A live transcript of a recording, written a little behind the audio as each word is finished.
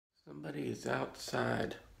Somebody is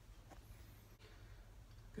outside.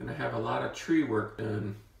 Gonna have a lot of tree work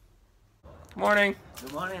done. Morning.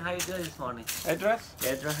 Good morning. How you doing this morning? Address?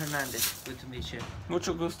 Edra Hernandez. Good to meet you.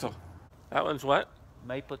 Mucho gusto. That one's what?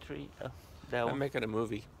 Maple tree. That I'm one. making a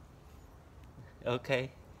movie. Okay.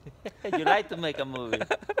 You like to make a movie?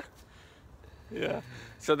 Yeah.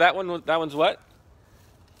 So that one's what?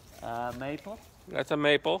 Maple. That's a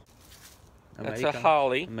maple. That's a American,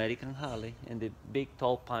 holly. American holly, and the big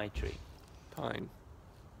tall pine tree. Pine.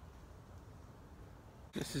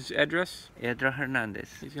 This is Edris. Edra Hernandez.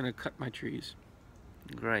 He's gonna cut my trees.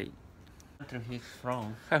 Great. Where he's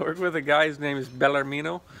from? I work with a guy, his name is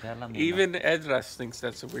Bellarmino. Bellarmino. Even Edras thinks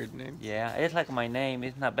that's a weird name. Yeah, it's like my name.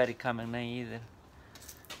 It's not very common name either.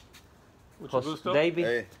 Mucho gusto. David.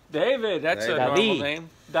 Hey, David, that's a David. normal name.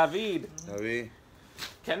 David. David.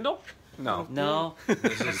 Kendall? No. No.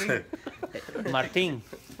 Martin.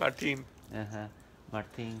 Martin.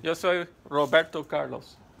 Martin. Yo soy Roberto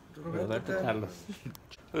Carlos. Roberto Carlos.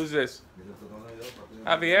 Who's this?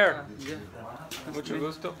 Javier. Mucho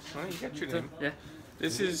gusto. Oh, you got your name. Yeah.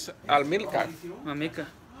 This is Almilcar. Mamica.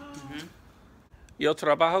 Yo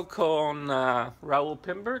trabajo con Raúl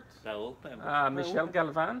Pimbert, Raúl Pimbert. Michelle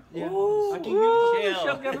Galvan. Yeah. Ooh,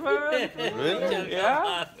 Michelle Galvan. Really?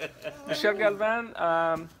 Yeah. Michelle Galvan,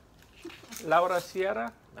 Laura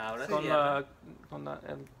Sierra, Ahora con, sí, con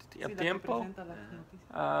el tiempo.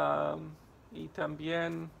 Y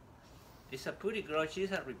también, It's a pretty girl.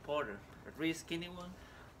 She's a reporter. A really skinny one.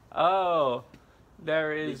 oh,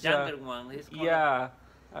 there The is, younger one. He's called yeah,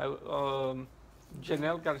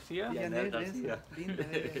 Janelle Garcia. Yeah. Linda.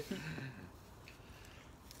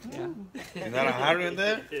 Yeah. You not a hurry in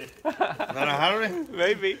there? Not a hurry?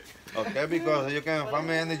 Maybe. Okay, because you can find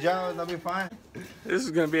me any job, that'll be fine. This is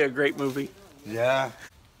going to be a great movie. Yeah.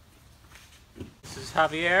 This is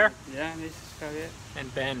Javier Yeah, this is Javier.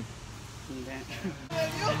 and Ben. And then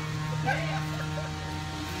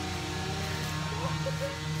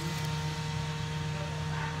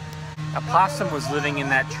A possum was living in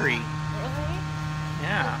that tree.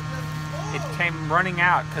 Yeah. It came running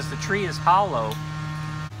out because the tree is hollow.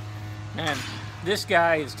 Man, this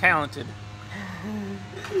guy is talented.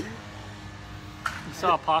 You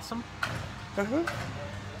saw a possum?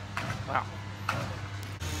 Wow.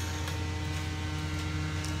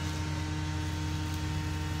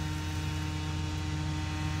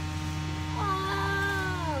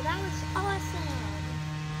 Oh, that was awesome.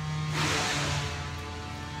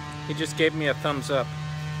 He just gave me a thumbs up.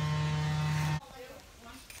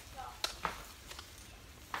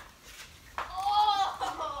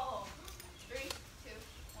 Oh! 3, 2,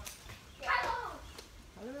 1. Hello!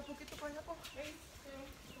 3, 2,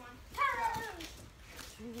 1. Hello!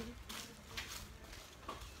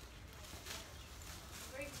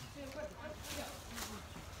 3, 2, 1, go.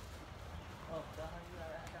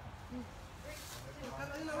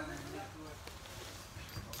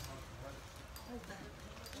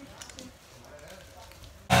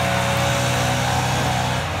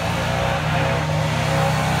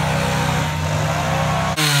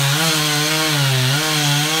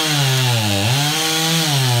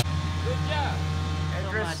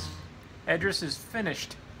 Edris is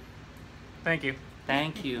finished. Thank you.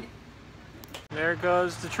 Thank you. There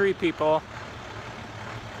goes the tree people.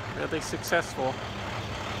 Really successful.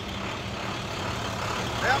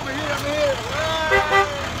 Hey, I'm here.